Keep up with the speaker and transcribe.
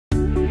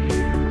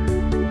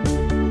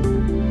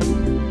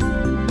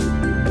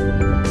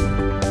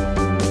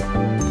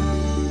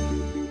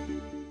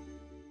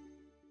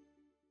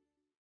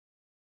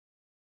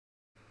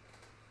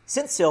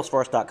Since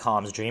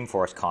Salesforce.com's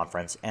Dreamforce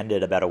conference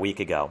ended about a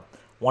week ago,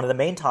 one of the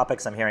main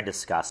topics I'm hearing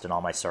discussed in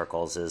all my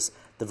circles is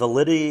the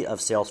validity of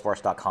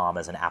Salesforce.com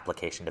as an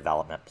application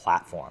development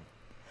platform.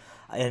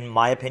 In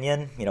my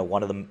opinion,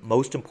 one of the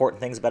most important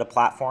things about a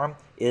platform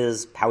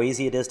is how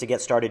easy it is to get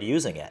started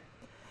using it.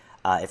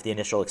 If the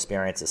initial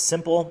experience is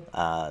simple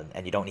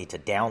and you don't need to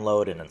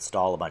download and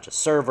install a bunch of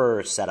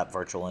servers, set up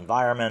virtual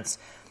environments,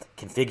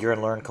 configure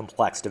and learn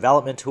complex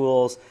development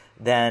tools,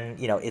 then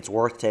it's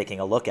worth taking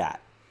a look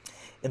at.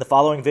 In the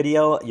following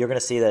video, you're going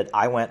to see that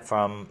I went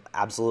from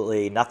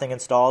absolutely nothing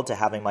installed to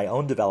having my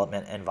own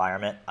development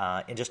environment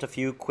in just a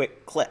few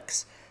quick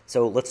clicks.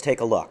 So let's take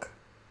a look.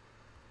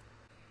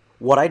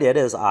 What I did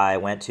is I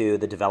went to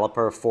the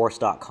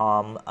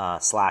developerforce.com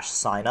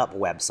 /signup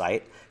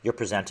website. You're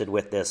presented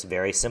with this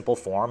very simple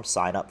form,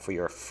 sign up for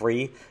your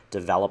free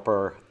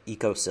developer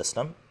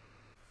ecosystem.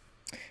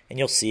 And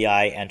you'll see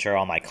I enter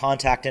all my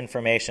contact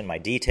information, my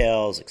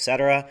details,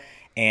 etc.,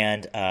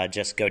 and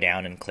just go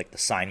down and click the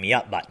sign me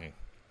up button.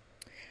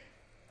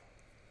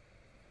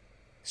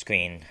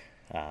 Screen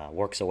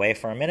works away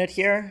for a minute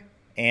here,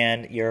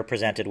 and you're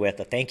presented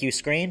with a thank you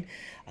screen.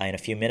 In a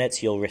few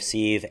minutes, you'll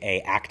receive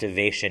an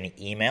activation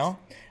email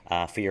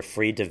for your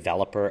free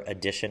Developer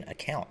Edition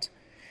account.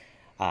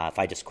 If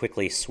I just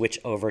quickly switch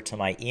over to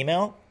my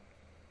email,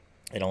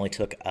 it only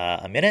took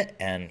a minute,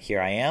 and here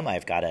I am.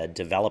 I've got a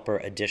Developer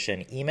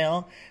Edition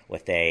email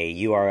with a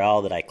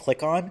URL that I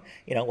click on.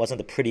 It wasn't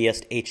the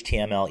prettiest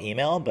HTML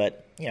email,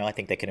 but I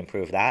think they could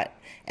improve that.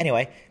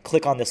 Anyway,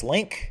 click on this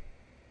link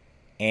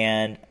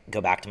and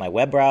go back to my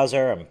web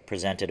browser. I'm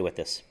presented with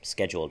this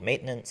scheduled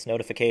maintenance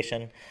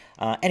notification.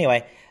 Back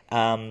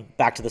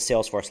to the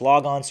Salesforce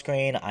logon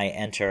screen. I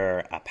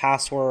enter a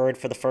password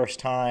for the first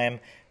time,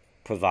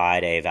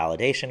 provide a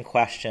validation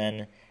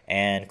question,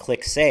 and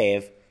click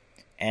Save.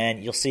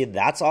 And you'll see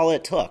that's all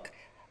it took.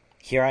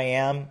 Here I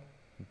am.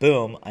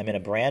 Boom. I'm in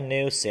a brand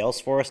new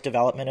Salesforce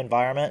development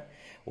environment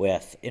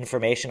with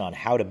information on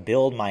how to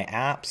build my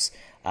apps,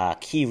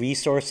 key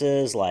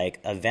resources like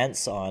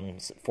events on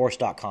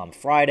Force.com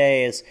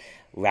Fridays,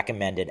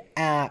 recommended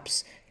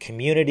apps,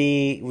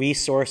 community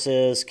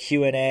resources,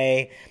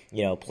 Q&A,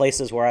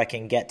 places where I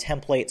can get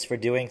templates for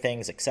doing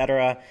things,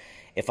 etc.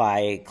 If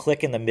I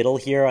click in the middle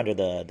here under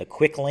the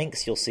quick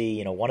links, you'll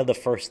see one of the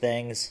first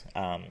things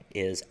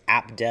is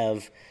App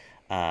Dev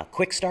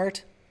Quick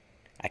Start.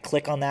 I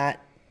click on that.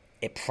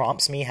 It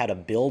prompts me how to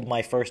build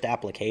my first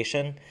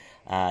application.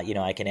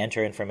 I can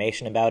enter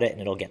information about it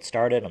and it'll get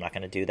started. I'm not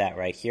going to do that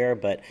right here.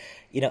 But,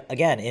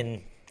 again,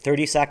 in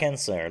 30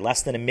 seconds or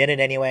less than a minute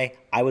anyway,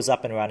 I was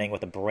up and running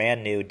with a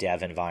brand new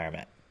dev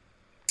environment.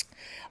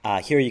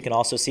 Here you can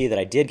also see that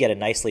I did get a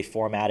nicely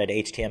formatted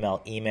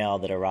HTML email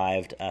that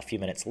arrived a few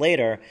minutes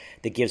later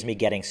that gives me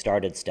getting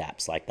started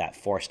steps like that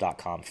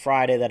Force.com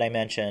Friday that I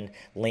mentioned,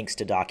 links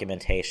to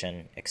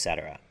documentation,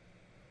 etc.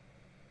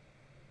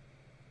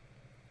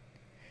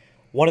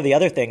 One of the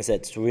other things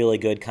that's really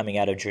good coming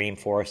out of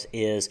Dreamforce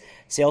is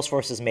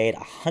Salesforce has made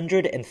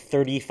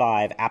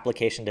 135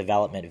 application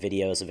development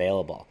videos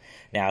available.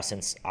 Now,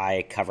 since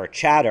I cover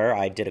Chatter,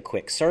 I did a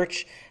quick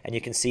search, and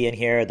you can see in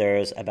here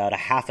there's about a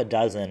half a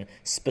dozen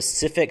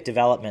specific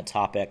development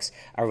topics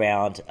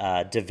around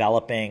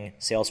developing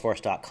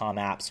Salesforce.com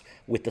apps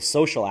with the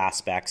social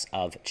aspects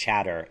of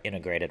Chatter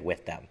integrated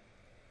with them.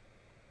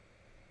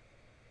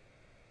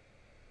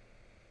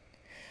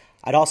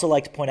 I'd also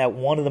like to point out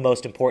one of the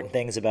most important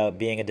things about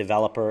being a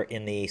developer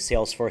in the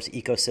Salesforce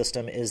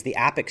ecosystem is the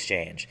App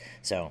Exchange.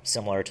 So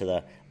similar to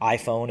the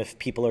iPhone, if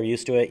people are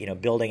used to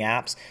it, building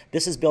apps.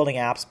 This is building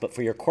apps, but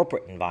for your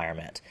corporate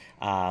environment,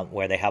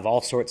 where they have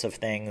all sorts of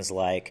things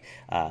like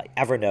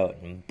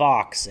Evernote and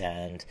Box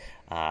and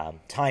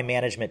time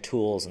management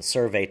tools and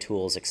survey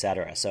tools,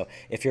 etc. So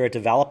if you're a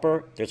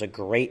developer, there's a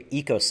great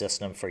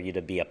ecosystem for you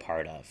to be a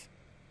part of.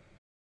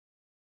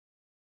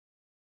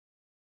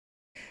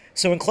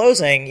 So in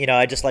closing,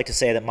 I'd just like to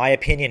say that my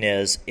opinion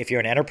is if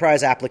you're an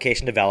enterprise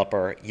application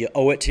developer, you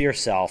owe it to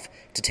yourself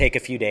to take a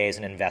few days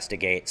and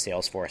investigate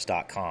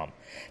Salesforce.com.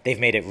 They've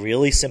made it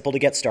really simple to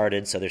get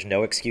started, so there's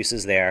no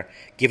excuses there.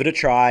 Give it a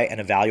try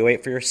and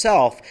evaluate for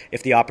yourself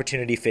if the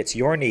opportunity fits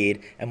your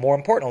need and, more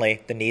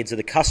importantly, the needs of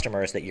the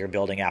customers that you're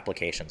building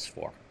applications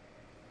for.